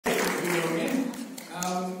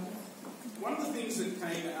the things that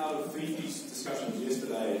came out of Fifi's discussions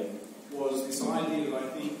yesterday was this idea that I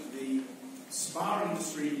think the spa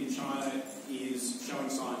industry in China is showing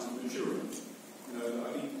signs of maturing. You know,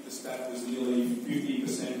 I think the stat was nearly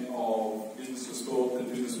 50% of businesses thought that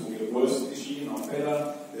business will get worse this year, not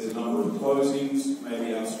better. There's a number of closings,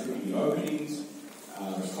 maybe outstripping the openings.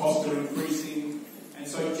 The costs are increasing. And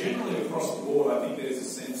so generally across the board, I think there's a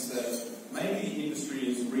sense that maybe the industry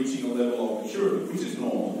is reaching a level of maturity, which is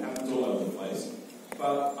normal, it happens all over the place.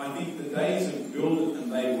 But I think the days of build it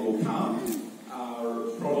and they will come are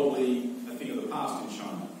probably a thing of the past in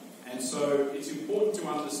China. And so it's important to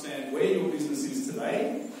understand where your business is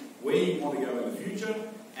today, where you want to go in the future,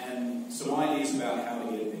 and some ideas about how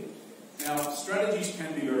to get there. Now, strategies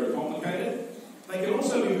can be very complicated. They can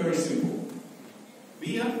also be very simple.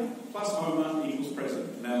 Beer plus Homer equals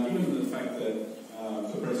president. Now, given the fact that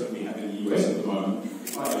the president we have in the US at the moment,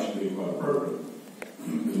 it might actually be quite appropriate.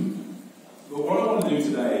 But what I want to do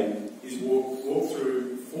today is walk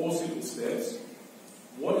through 4 simple steps.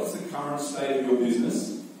 What is the current state of your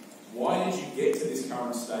business? Why did you get to this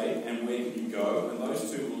current state and where can you go? And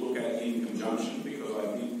those two we'll look at in conjunction because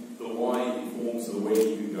I think the why informs the where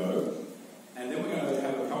you can go. And then we're going to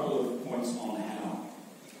have a couple of points on how.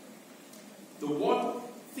 The what,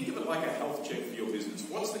 think of it like a health check for your business.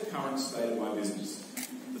 What's the current state of my business?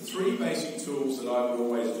 The 3 basic tools that I would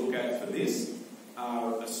always look at for this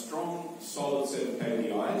are a strong, solid set of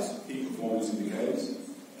KPIs, key performance indicators,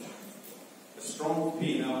 a strong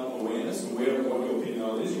P&L awareness, aware of what your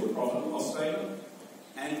P&L is, your profit and loss statement,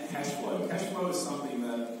 and cash flow. Cash flow is something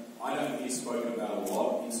that I don't hear spoken about a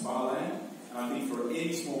lot in spa land, and I think for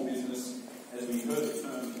any small business, as we heard the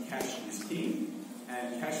term, cash is king,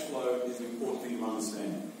 and cash flow is an important thing to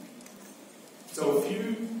understand. So a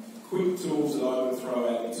few quick tools that I would throw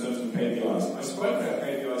out in terms of KPIs. I spoke about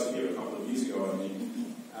KPIs here a couple of years ago, I think.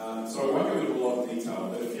 So I won't go into a lot of detail,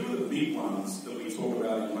 but a few of the big ones that we talk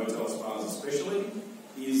about in hotel spas especially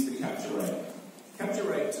is the capture rate. Capture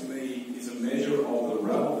rate to me is a measure of the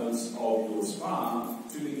relevance of your spa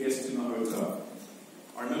to the guests in the hotel.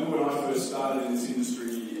 I remember when I first started in this industry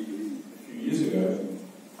a few years ago,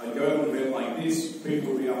 I'd go to an event like this,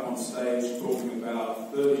 people would be up on stage talking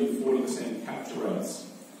about 30 to 40% capture rates.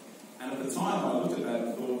 And at the time I looked at that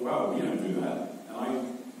and thought, well, we don't do that. And I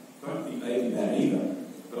don't think they do that either.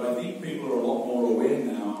 But I think people are a lot more aware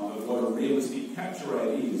now of what a realistic capture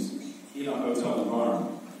rate is in a hotel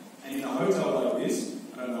environment. And in a hotel like this,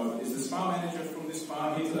 I don't know, is the spa manager from this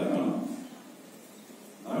spa here today? No?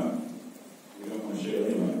 No? We don't want to share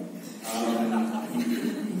anyway.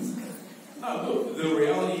 No, look, the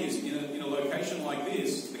reality is in a location like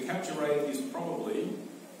this, the capture rate is probably,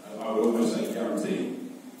 I would almost say guaranteed,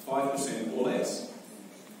 5% or less.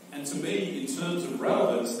 And to me, in terms of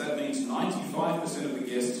relevance, that means 95% of the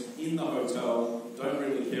guests in the hotel don't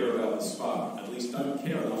really care about the spa, at least don't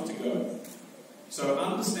care enough to go. So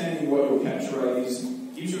understanding what your capture rate is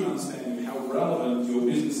gives you an understanding of how relevant your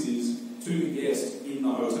business is to the guest in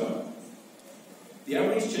the hotel. The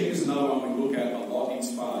average check is another one we look at a lot in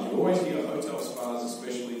spas. You always hear hotel spas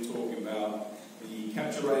especially talking about the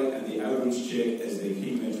capture rate and the average check as their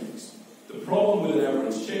key metrics. The problem with an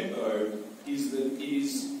average check, though, is that it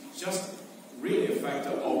is just really a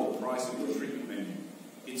factor of the price of your treatment menu.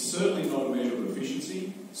 It's certainly not a measure of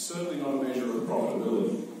efficiency, certainly not a measure of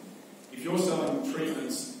profitability. If you're selling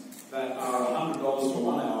treatments that are $100 for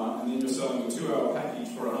 1 hour and then you're selling a 2-hour package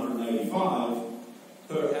for $185,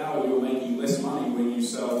 per hour you're making less money when you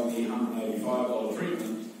sell the $185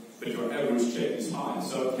 treatment, but your average check is high.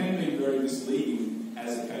 So it can be very misleading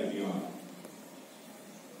as a KPI.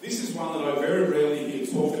 This is one that I very rarely hear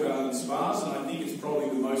talked about in spas, and I think it's probably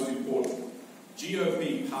the most important.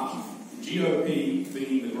 GOP path. GOP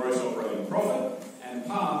being the gross operating profit, and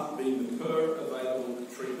path being the per available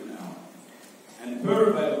treatment hour. And per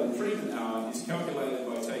available treatment hour is calculated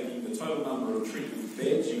by taking the total number of treatment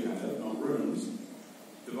beds you have, not rooms,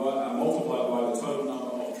 multiplied by the total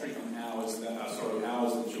number of treatment hours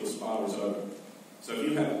hours that your spa is open. So if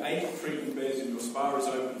you have 8 treatment beds and your spa is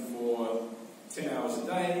open for 10 hours a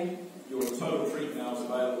day, your total treatment hours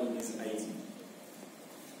available is 80.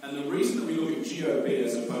 And the reason that we look at GOP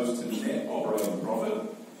as opposed to net operating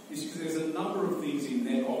profit is because there's a number of things in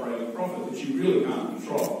net operating profit that you really can't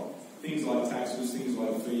control. Things like taxes, things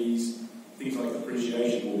like fees, things like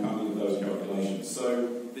depreciation will come into those calculations. So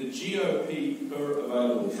the GOP per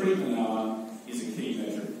available treatment hour is a key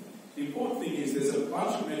metric. The important thing is there's a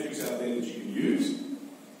bunch of metrics out there that you can use.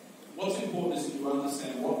 What's important is that you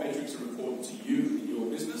understand what metrics are important to you in your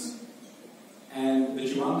business, and that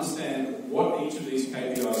you understand what each of these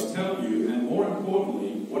KPIs tell you, and more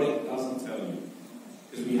importantly, what it doesn't tell you.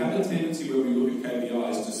 Because we have a tendency using when we look at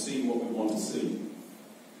KPIs to see what we want to see.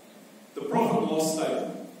 The profit and loss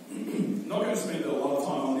statement. I'm not going to spend a lot of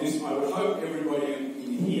time on this. I would hope everybody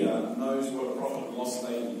in here knows what a profit and loss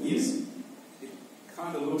statement is. It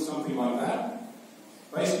kind of looks something like that.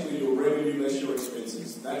 Basically, your revenue less your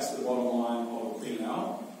expenses. That's the bottom line of a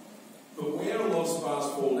P&L. But where a lot of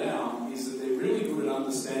spas fall down is that they're really good at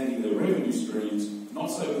understanding their revenue streams,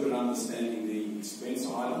 not so good at understanding the expense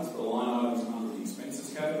items, the line items under the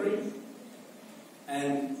expenses category,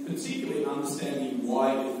 and particularly understanding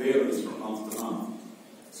why it varies from month to month.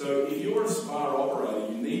 So if you're a spa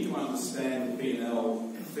operator, you need to understand the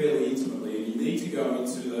P&L fairly intimately, and you need to go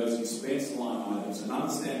into those expense line items and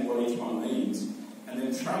understand what each one means, and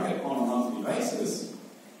then track it on a monthly basis,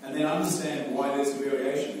 and then understand why there's a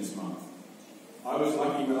variation this month. I was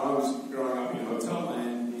lucky when I was growing up in hotel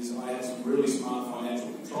land, is I had some really smart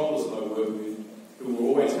financial controllers that I worked with who were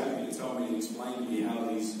always happy to tell me and explain to me how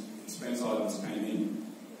these expense items came in.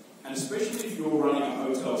 And especially if you're running a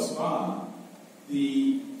hotel spa,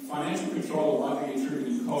 the financial controller might be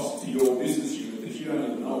attributing costs to your business unit that you don't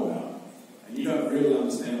even know about. And you don't really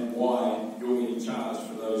understand why you're getting charged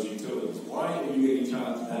for those utilities. Why are you getting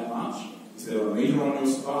charged that much? Is there a meter on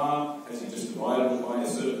your spa? Has he just divided it by a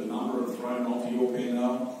certain number and thrown it onto your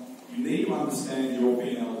P&L? You need to understand your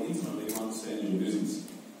P&L intimately to understand your business.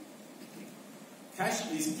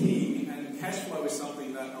 Cash is king, and cash flow is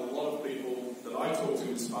something that a lot of people that I talk to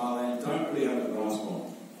in spa land don't really have a grasp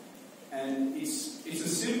on. And it's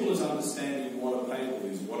as simple as understanding what a payable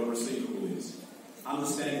is, what a receivable is.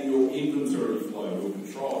 Understanding your inventory flow, your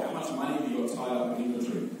control. How much money have you got tied up in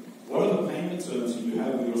inventory? What are the payment terms that you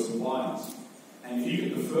have with your suppliers? And if you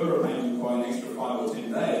can defer a payment by an extra 5 or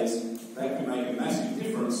 10 days, that can make a massive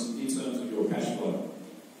difference in terms of your cash flow.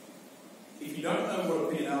 If you don't know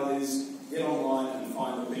what a P&L is, get online and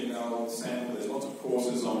find the P&L sample. There's lots of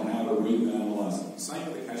courses on how to read and analyse it. Same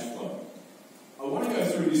with the cash flow. I want to go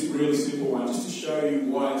through this really simple one just to show you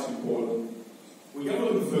why it's important. We're going to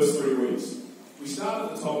look at the first 3 weeks. We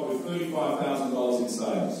start at the top with $35,000 in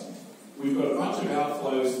sales. We've got a bunch of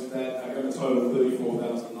outflows that are going to total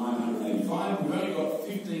 $34,985. We've only got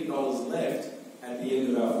 $15 left at the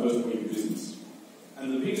end of our first week of business.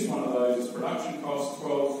 And the biggest one of those is production costs,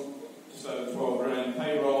 just over 12 grand,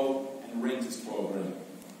 payroll, and rent is 12 grand.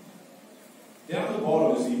 Down the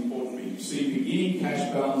bottom is the important bit. You see beginning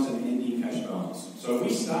cash balance and ending cash balance. So we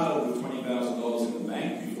started with $20,000 in the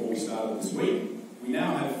bank before we started this week. We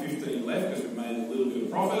now have 15 left because we've made a little bit of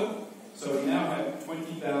profit. So we now have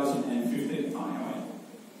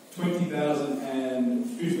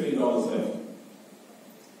 $20,015 left.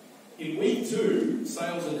 In week 2,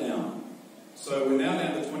 sales are down. So we're now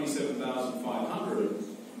down to $27,500,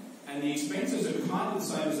 and the expenses are kind of the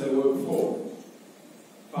same as they were before.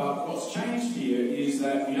 But what's changed here is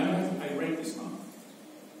that we don't have to pay rent this month.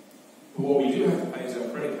 But what we do have to pay is our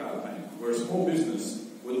credit card payment. We're a small business,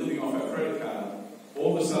 we're living off our credit card.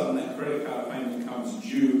 All of a sudden that credit card payment comes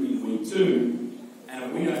due in week 2, and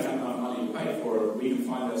if we don't have enough money to pay for it, we can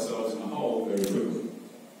find ourselves in a hole very quickly.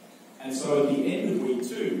 And so at the end of week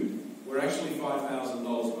 2, we're actually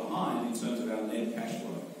 $5,000 behind in terms of our net cash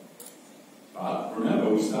flow. But remember,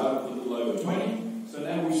 we started with a little over 20, so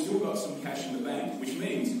now we've still got some cash in the bank, which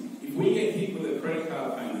means if we get hit with a credit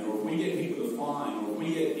card payment, or if we get hit with a fine, or if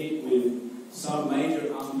we get hit with some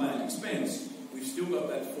major unplanned expense, we've still got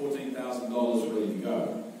that $14,000 ready to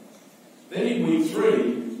go. Then in week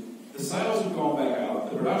 3, the sales have gone back up,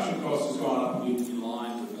 the production cost has gone up in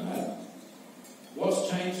line with that. What's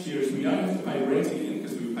changed here is we don't have to pay rent again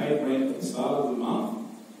because we've paid rent at the start of the month.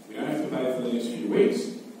 We don't have to pay it for the next few weeks.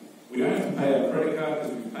 We don't have to pay our credit card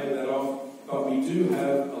because we've paid that off, but we do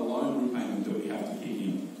have a loan repayment that we have to kick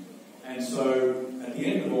in. And so at the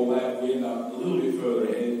end of all that, we end up a little bit further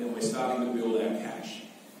ahead and we're starting to build our cash.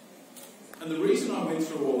 And the reason I went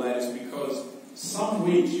through all that is because some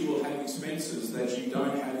weeks you will have expenses that you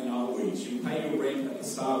don't have in other weeks. You pay your rent at the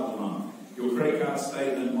start of the month. Your credit card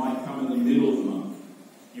statement might come in the middle of the month.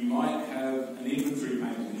 You might have an inventory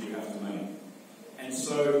payment that you have to make. And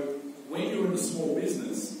so when you're in a small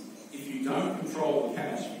business, if you don't control the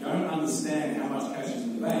cash, you don't understand how much cash is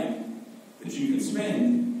in the bank that you can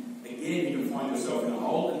spend, again you can find yourself in a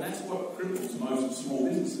hole, and that's what cripples most small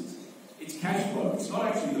businesses. It's cash flow. It's not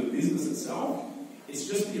actually the business itself. It's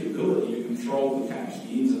just the ability to control the cash, the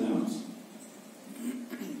ins and outs.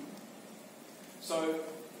 So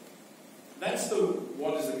that's the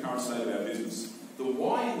what is the current state of our business. The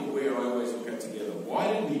why and the where I always look at together.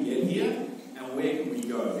 Why did we get here and where can we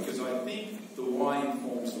go? Because I think the why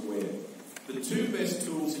informs the where. The 2 best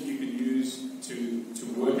tools that you can use to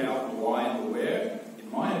work out the why and the where,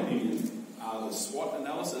 in my opinion, are the SWOT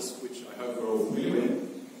analysis, which I hope familiar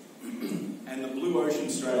with, and the blue ocean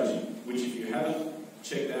strategy, which if you haven't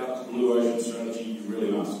checked out the blue ocean strategy, you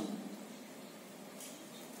really must.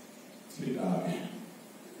 It's a bit dark.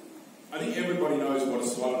 I think everybody knows what a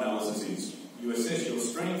SWOT analysis is. You assess your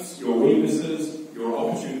strengths, your weaknesses, your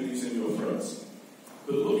opportunities, and your threats.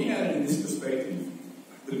 But looking at it in this perspective,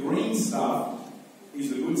 the green stuff is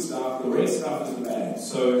the good stuff, the red stuff is the bad.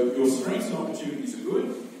 So your strengths and opportunities are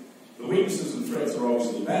good, the weaknesses and threats are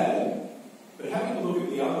obviously bad, but having a look at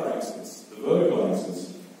the other axis, the vertical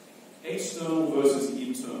axis, external versus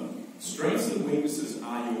internal. Strengths and weaknesses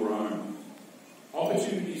are your own.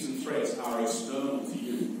 Opportunities and threats are external to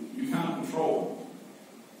you. You can't control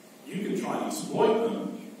them. You can try and exploit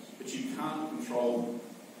them, but you can't control them.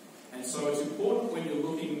 And so it's important when you're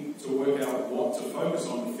looking to work out what to focus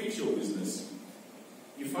on to fix your business,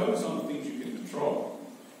 you focus on the things you can control.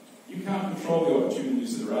 You can't control the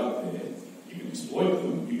opportunities that are out there. You can exploit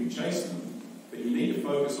them, you can chase them, but you need to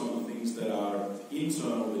focus on the things that are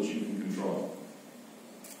internal that you can control.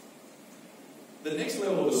 The next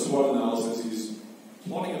level of the SWOT analysis is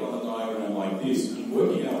plotting it on a diagram like this and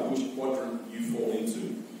working out which quadrant you fall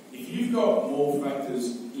into. If you've got more factors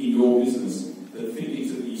in your business that fit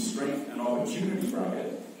into the strength and opportunity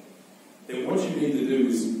bracket, then what you need to do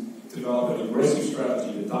is develop an aggressive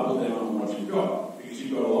strategy to double down on what you've got. Because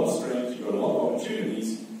you've got a lot of strengths, you've got a lot of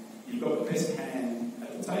opportunities, you've got the best hand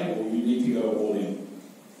at the table, you need to go all in.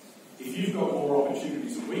 If you've got more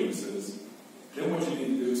opportunities and weaknesses, then what you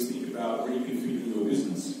need to do is think about reconfiguring your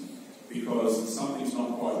business, because something's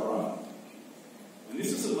not quite right. And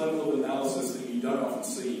this is a level of analysis that you don't often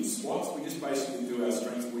see in SWOTs. We just basically do our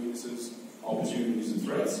strengths, weaknesses, opportunities and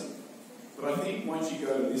threats. But I think once you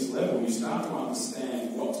go to this level, you start to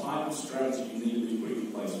understand what type of strategy you need to be putting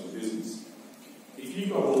in place for business. If you've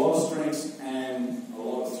got a lot of strengths and a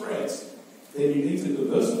lot of threats, then you need to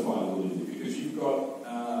diversify a little bit, because you've got,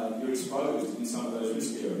 you're exposed in some of those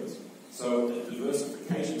risk areas. So a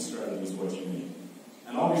diversification strategy is what you need.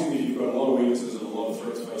 And obviously, if you've got a lot of weaknesses and a lot of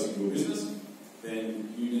threats facing your business,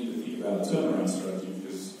 then you need to think about a turnaround strategy,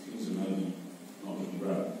 because things are maybe not looking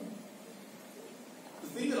great. The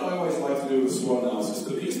thing that I always like to do with SWOT analysis,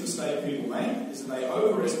 the biggest mistake people make is that they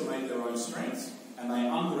overestimate their own strengths and they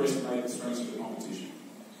underestimate the strengths of the competition.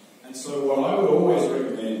 And so what I would always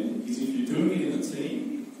recommend is, if you're doing it in a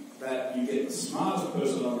team, that you get the smartest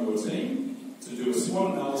person on your team to do a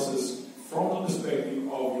SWOT analysis from the perspective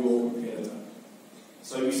of your competitor.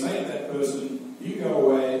 So you say to that person, you go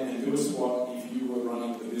away and do a SWOT if you were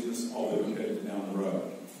running the business of the competitor down the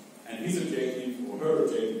road. And his objective or her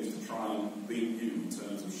objective is to try and beat you in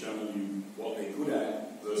terms of showing you what they're good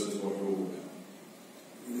at versus what you're good at.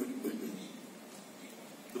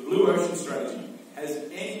 The blue ocean strategy. Has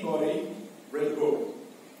anybody read the book?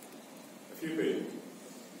 A few people.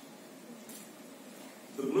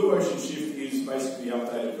 The blue ocean shift is basically the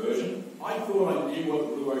updated version. I thought I knew what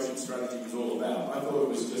the blue ocean strategy was all about. I thought it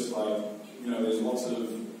was just like, there's lots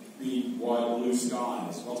of big, wide blue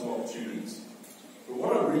skies, lots of opportunities. But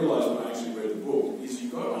what I realised when I actually read the book is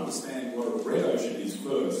you've got to understand what a red ocean is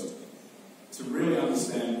first to really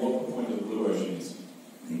understand what the point of the blue ocean is.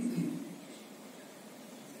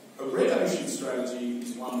 A red ocean strategy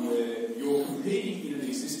is one where you're competing in an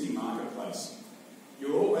existing marketplace.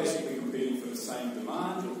 You're all basically competing for the same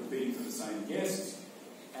demand, you're competing for the same guests,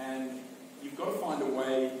 and you've got to find a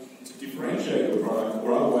way to differentiate your product,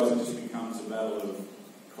 or otherwise it just becomes a battle of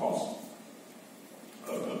cost.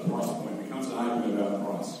 A price point, it becomes an argument about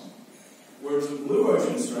price. Whereas the blue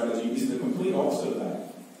ocean strategy is the complete opposite of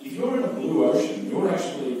that. If you're in a blue ocean, you're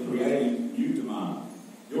actually creating new demand.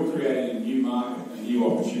 You're creating a new market, a new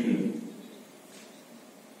opportunity.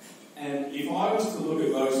 And if I was to look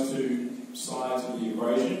at those two sides of the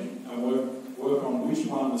equation and work on which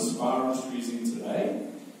one the spa industry is in today,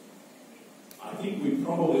 I think we'd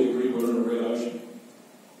probably agree we're in a red ocean.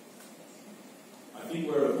 I think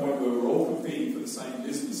we're at a point where we're all competing for the same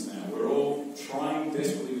business now. We're all trying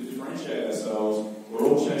desperately to differentiate ourselves. We're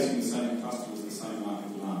all chasing the same customers, the same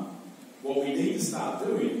market demand. What we need to start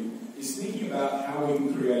doing is thinking about how we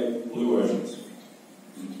can create blue oceans.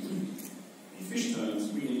 In fish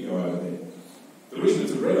terms, we need to go over there. The reason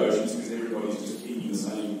it's a red ocean is because everybody's just eating the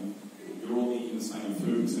same, you're all eating the same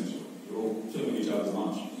food essentially. You're all killing each other's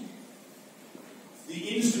lunch. The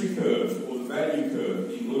industry curve, or the value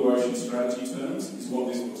curve in blue ocean strategy terms, is what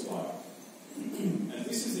this looks like. And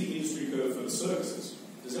this is the industry curve for the circuses.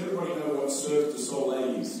 Does everybody know what Cirque du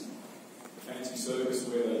Soleil is? The fancy circus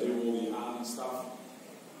where they do all the art and stuff.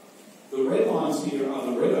 The red lines here are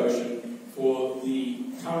the red ocean for the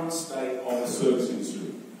current state of the circus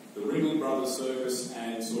industry. The Ringling Brothers Circus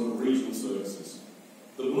and sort of regional circuses.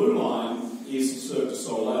 The blue line is Cirque du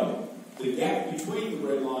Soleil. The gap between the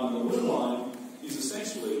red line and the blue line is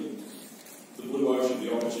essentially the blue ocean,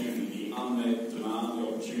 the opportunity, the unmet demand, the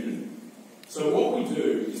opportunity. So what we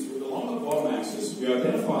do is, along the bottom axis, we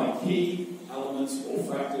identify key elements or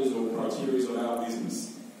factors or criteria of our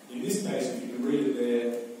business. In this case, if you can read it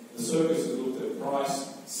there, the circus has looked at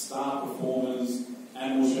price, star performers,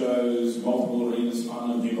 animal shows, multiple arenas,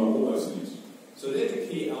 fun and humour, all those things. So they're the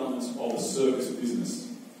key elements of the circus business.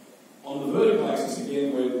 On the vertical axis,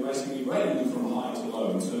 again, we're basically rating them from high to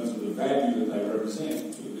low in terms of the value that they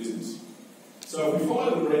represent to the business. So if we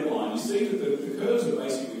follow the red line, you see that the curves are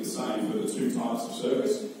basically the same for the two types of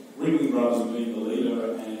circus, Ringling Brothers being the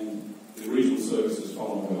leader and the regional circuses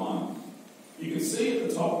following behind. You can see at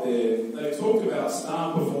the top there, they've talked about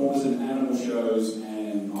star performers and animal shows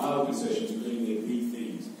and idle concessions being their big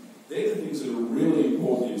things. They're the things that are really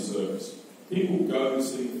important in circus. People go to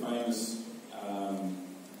see the famous,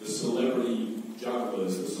 the celebrity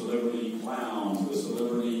jugglers, the celebrity clowns, the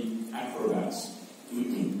celebrity acrobats.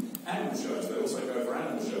 Animal shows, they also go for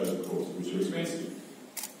animal shows, of course, which are expensive.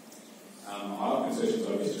 Idle concessions,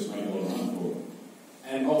 I guess, just make a lot of money for them.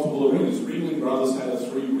 And multiple arenas. Ringling Brothers had a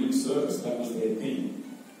 3-ring circus, that was their thing.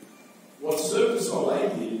 What Cirque du Soleil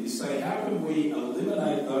did is say, how can we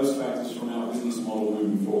eliminate those factors from our business model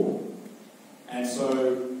moving forward? And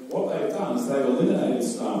so, what they've done is they've eliminated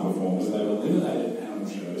star performers, they've eliminated animal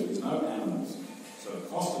shows, there's no animals. So the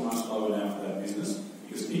costs are much lower now for that business,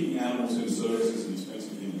 because keeping animals in circus is an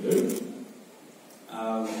expensive thing to do.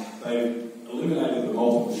 They've eliminated the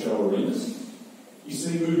multiple show arenas. You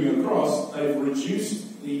see, moving across, they've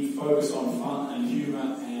reduced the focus on fun and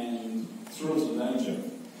humour and thrills and danger.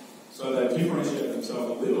 So they've differentiated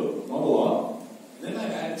themselves a little, not a lot. And then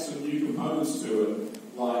they've added some new components to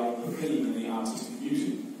it, like the theme and the artistic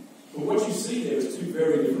music. But what you see there is two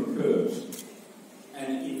very different curves.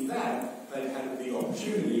 And in that, they've had a big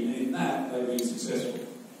opportunity, and in that, they've been successful.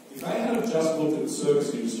 If they had just looked at the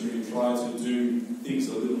circus industry and tried to do things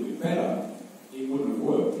a little bit better, it wouldn't have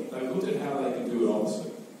worked. They've looked at how they can do it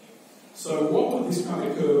opposite. So what would this kind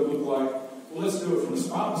of curve look like? Well, let's do it from a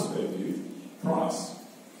spa perspective. Price.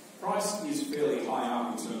 Price is fairly high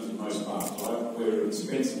up in terms of most spas, right? We're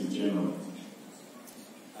expensive generally.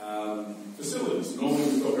 Facilities. Normally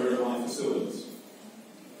we've got very high facilities.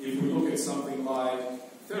 If we look at something like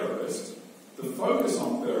therapists, the focus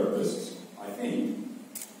on therapists, I think,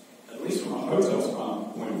 at least from a hotel spa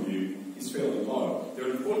point of view, is fairly low. They're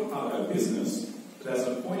an important part of our business, but as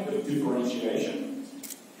a point of differentiation,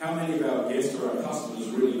 how many of our guests or our customers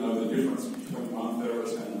really know the difference between one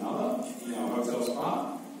therapist and another in our hotel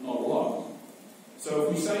spa? Not a lot. So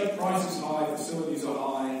if we say price is high, facilities are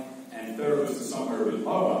high, and therapists are somewhere a bit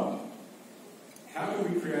lower, how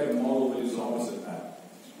can we create a model that is opposite that?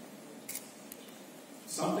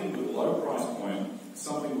 Something with a low price point,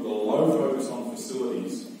 something with a low focus on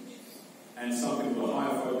facilities, and something with a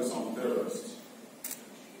higher focus on therapists.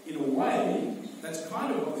 In a way, that's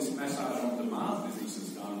kind of what this massage on demand business has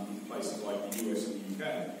done in places like the US and the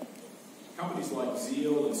UK. Companies like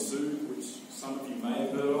Zeal and Soothe, which some of you may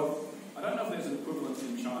have heard of. I don't know if there's an equivalent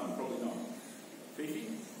in China, probably not. Fifi,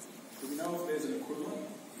 do we know if there's an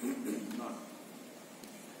equivalent? No.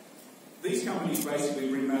 These companies basically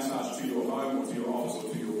bring massage to your home or to your office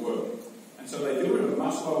or to your work. And so they do it at a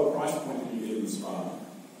much lower price point than you get in the spa.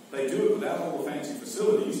 They do it without all the fancy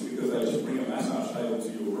facilities because they just bring a massage table to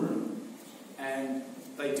your room. And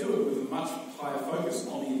they do it with a much higher focus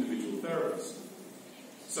on the individual therapist.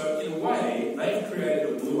 So in a way, they've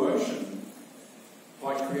created a blue ocean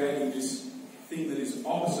by creating this thing that is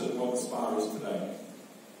opposite of what the spa is today.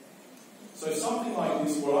 So something like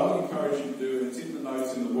this, what I would encourage you to do, and it's in the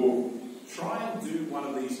notes in the book, try and do one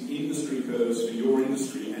of these industry curves for your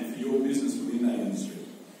industry and for your business within that industry.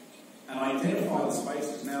 And identify the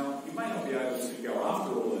spaces. Now, you may not be able to go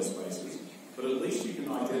after all those spaces, but at least you can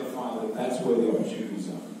identify that that's where the opportunities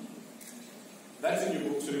are. That's in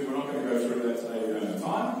your book too. We're not going to go through that today, we don't have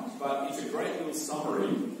time, but it's a great little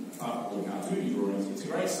summary, apart from all the cartoony drawings, it's a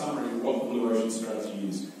great summary of what the Blue Ocean strategy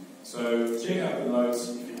is. So check out the notes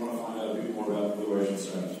if you want to find out a bit more about the Blue Ocean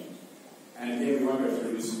strategy. And again, we won't go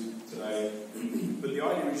through this today, but the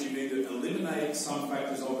idea is you need to eliminate some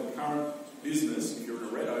factors of the current business if you're in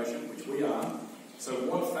a red ocean, which we are. So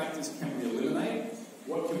what factors can we eliminate?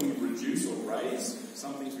 What can we reduce or raise?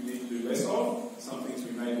 Some things we need to do less of, some things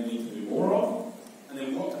we maybe need to do more of, and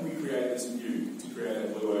then what can we create that's new to create a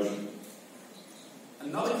blue ocean?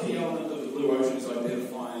 Another key element of the blue ocean is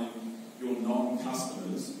identifying your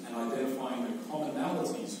non-customers and identifying the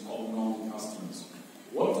commonalities of non-customers.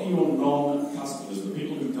 What do your non-customers, the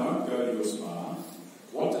people who don't go to your spa,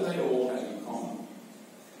 what do they all have in common?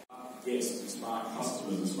 Guests. spa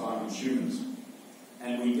customers and spa consumers.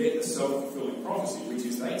 And we get the self-fulfilling prophecy, which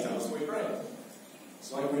is they tell us we're great.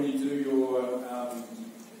 It's like when you do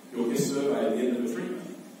your guest survey at the end of the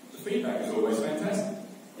treatment. The feedback is always fantastic,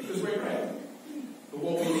 because we're great. But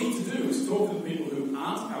what we need to do is talk to the people who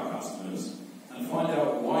aren't our customers and find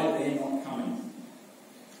out why they're not coming.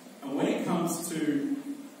 And when it comes to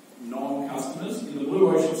non-customers, in the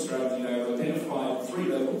Blue Ocean strategy, they've identified 3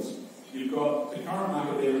 levels. You've got the current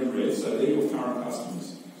market there in red, so they're your current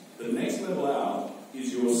customers. The next level out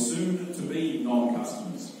is your soon-to-be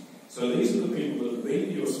non-customers. So these are the people that have been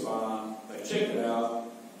to your spa, they've checked it out,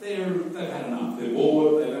 they've had enough, they're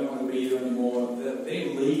bored, they don't want to be here anymore,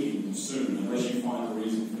 they're leaving soon unless you find a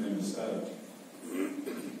reason for them to stay.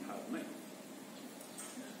 Pardon me.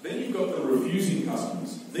 Then you've got the refusing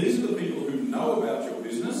customers. These are the people who know about your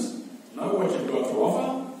business, know what you've got to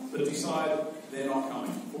offer, but decide they're not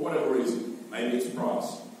coming for whatever reason. Maybe it's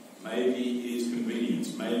price, maybe it's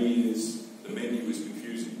convenience, maybe it's the menu is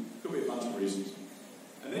confusing. Could be a bunch of reasons.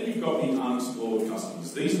 And then you've got the unexplored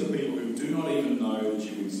customers. These are the people who do not even know that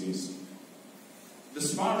you exist. The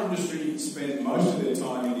spa industry spent most of their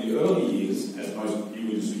time in the early years, as most new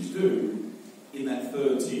industries do, in that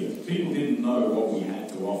third tier. People didn't know what we had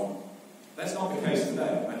to offer. That's not the case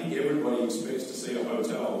today. I think everybody expects to see a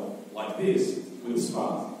hotel like this with a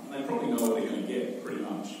spa. And they probably know what they're going to get, pretty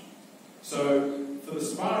much. So, for the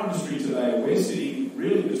spa industry today, we're sitting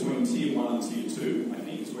really between tier 1 and tier 2. I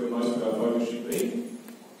think it's where most of our focus should be.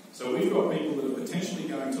 So we've got people that are potentially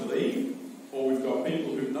going to leave, or we've got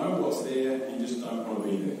people who know what's there and just don't want to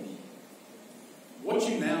be there. What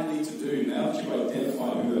you now need to do, now that you've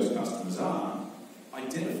identified who those customers are,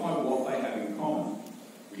 identify what they have in common.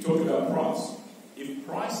 We talked about price. If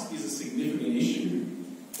price is a significant issue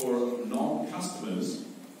for non-customers,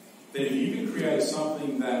 then if you can create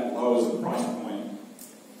something that lowers the price point,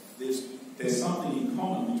 there's something in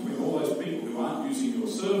common between all those people who aren't using your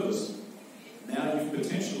service. Now you've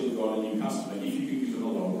potentially got a new customer if you can give them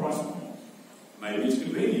a lower price point. Maybe it's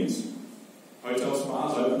convenience. Hotel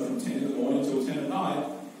spas open from 10 in the morning till 10 at night.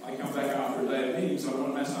 I come back after a day of meetings, I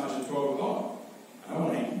want a massage at 12 o'clock. I don't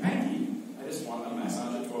want hanky-panky, I just want a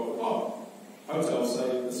massage at 12 o'clock. Hotels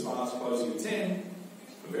say the spa's closing at 10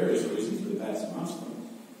 for various reasons, but that's amongst them.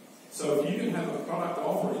 So if you can have a product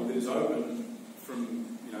offering that is open from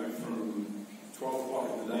 12 o'clock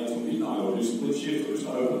in the day till midnight, or do split shift, or just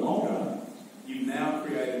open longer, you've now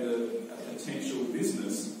created a potential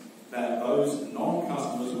business that those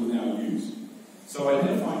non-customers will now use. So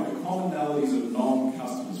identifying the commonalities of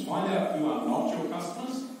non-customers. Find out who are not your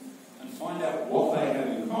customers and find out what they have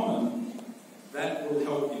in common. That will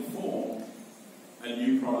help inform a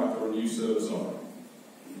new product or a new service offering.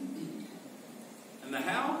 And the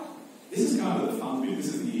how? This is kind of the fun bit.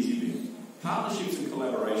 This is the easy bit. Partnerships and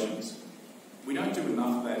collaborations. We don't do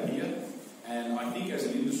enough of that here. And I think as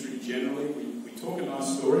an industry generally, we talk a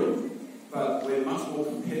nice story, but we're much more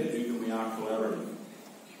competitive than we are collaborative.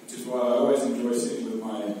 Which is why I always enjoy sitting with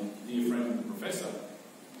my dear friend and professor.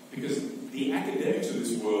 Because the academics of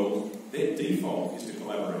this world, their default is to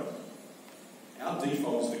collaborate. Our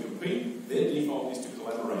default is to compete, their default is to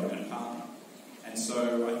collaborate and partner. And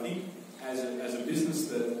so I think as a business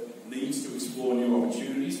that needs to explore new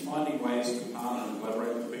opportunities, finding ways to partner and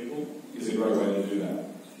collaborate with people is a great way to do that.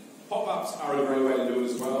 Pop-ups are a great way to do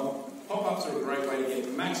it as well. Pop-ups are a great way to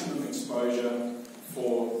get maximum exposure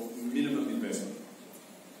for minimum investment.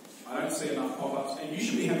 I don't see enough pop-ups, and you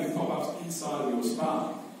should be having pop-ups inside of your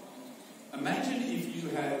spa. Imagine if you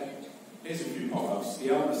had, here's a few pop-ups.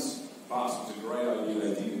 The Almas bus was a great idea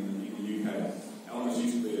they did in the UK. Almas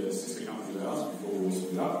used to be a sister company of ours before we all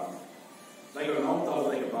split up. They got an old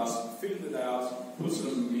double-decker bus, fitted it out, put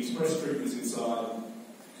some express treatments inside.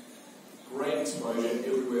 Great exposure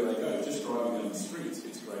everywhere they go. Just driving down the streets,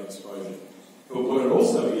 it's great exposure. But what it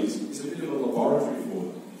also is a bit of a laboratory for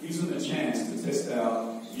them. It gives them a chance to test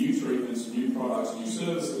out new treatments, new products, new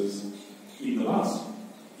services in the bus,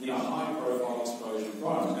 in a high-profile exposure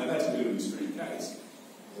environment. Now that's a bit of an extreme case.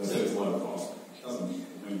 As I said, it's a lot of cost. I think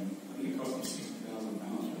it cost me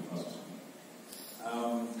 £60,000 for the bus.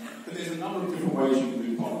 But there's a number of different ways you can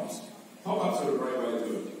do pop-ups. Pop-ups are a great way to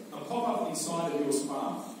do it. A pop-up inside of your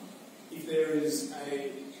spa. If there is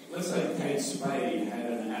let's say Kate Spade had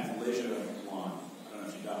an athleisure line. I don't know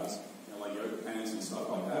if she does. Like yoga pants and stuff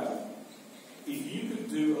like that. If you could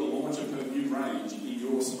do a launch of her new range in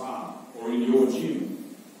your spa or in your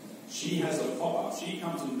gym, she has a pop-up. She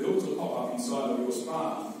comes and builds a pop-up inside of your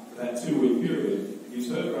spa for that 2-week period. Gives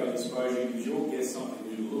her great exposure, gives your guests something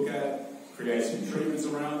new to look at, creates some treatments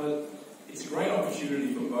around it. It's a great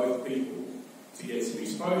opportunity for both people to get some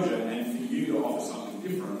exposure and for you to offer something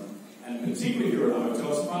different And particularly if you're in a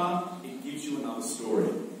hotel spa, it gives you another story.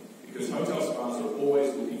 Because hotel spas are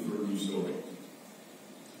always looking for a new story.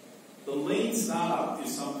 The lean startup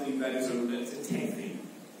is something that is a tech thing.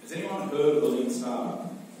 Has anyone heard of the lean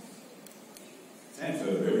startup? Sam's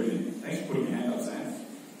heard of everything. Thanks for putting your hand up, Sam.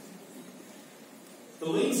 The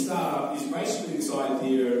lean startup is basically this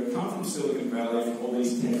idea, come from Silicon Valley, from all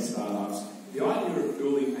these tech startups, the idea of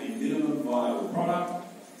building a minimum viable product,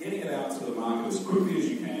 getting it out to the market as quickly as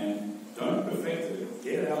you can, don't perfect it,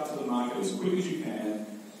 get it out to the market as quick as you can,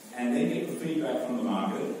 and then get the feedback from the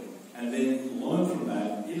market, and then learn from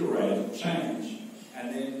that, iterate, change,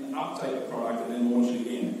 and then update the product and then launch it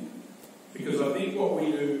again. Because I think what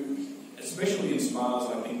we do, especially in spas,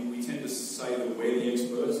 I think we tend to say that we're the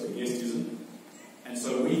experts, the guest isn't. And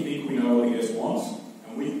so we think we know what the guest wants,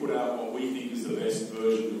 and we put out what we think is the best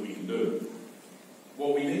version that we can do.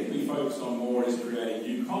 What we need to be focused on more is creating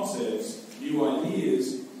new concepts, new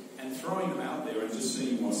ideas, and throwing them out there and just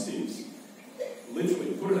seeing what sticks.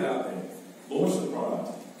 Literally, put it out there, launch the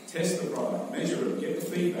product, test the product, measure it, get the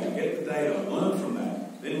feedback, get the data, learn from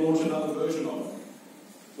that, then launch another version of it.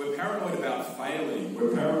 We're paranoid about failing.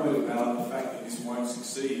 We're paranoid about the fact that this won't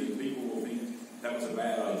succeed and people will think that was a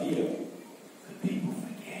bad idea. But people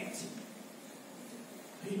forget.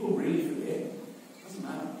 People really forget. It doesn't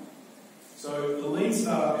matter. So the lean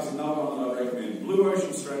startup is another one that I recommend. Blue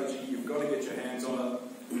ocean strategy, you've got to get your hands on it.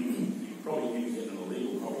 You can probably even get an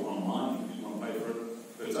illegal copy online if you want to pay for it.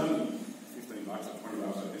 But it's only $15 or $20,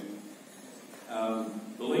 I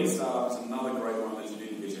think. The lean startup is another great one that you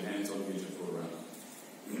need to get your hands on and get your foot around.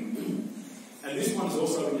 And this one is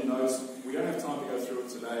also in your notes. We don't have time to go through it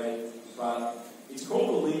today, but it's called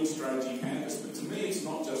the Lean Strategy Canvas. But to me, it's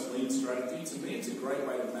not just lean strategy. To me, it's a great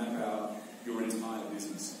way to map out your entire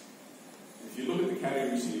business. If you look at the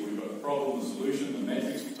categories here, we've got the problem, the solution, the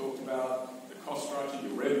metrics we talked about, the cost structure,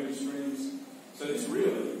 your revenue streams. So this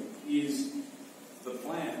really is the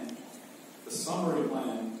plan, the summary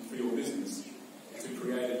plan for your business to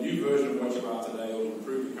create a new version of what you are today or to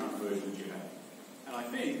improve the current version that you have. And I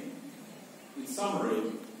think, in summary,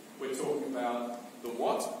 we're talking about the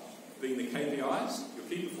what, being the KPIs, your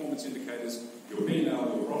key performance indicators, your P&L,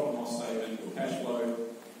 your profit and loss statement, your cash flow.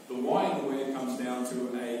 The why and the where comes down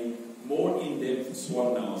to a more in-depth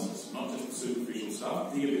SWOT analysis, not just the superficial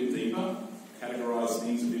stuff. Dig a bit deeper, categorise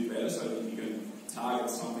things a bit better so that you can target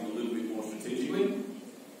something a little bit more strategically.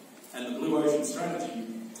 And the blue ocean strategy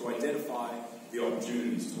to identify the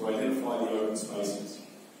opportunities, to identify the open spaces.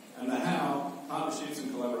 And the how, partnerships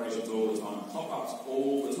and collaborations all the time, pop-ups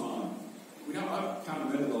all the time. I can't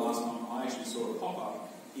remember the last time I actually saw a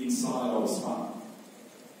pop-up inside of a spa.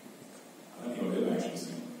 I don't think I've ever actually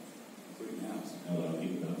seen it, including ours, now that I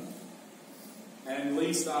think about it. And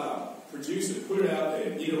lean startup, produce it, put it out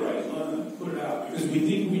there, iterate, learn it, put it out, because we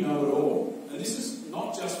think we know it all. And this is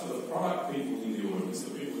not just for the product people in the audience,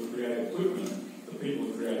 the people who create equipment, the people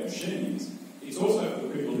who create machines. It's also for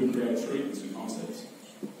the people who create treatments and concepts.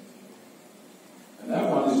 And that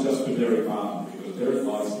one is just for Derek Martin, because Derek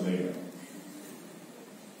likes the video.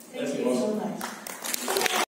 Thank you so much.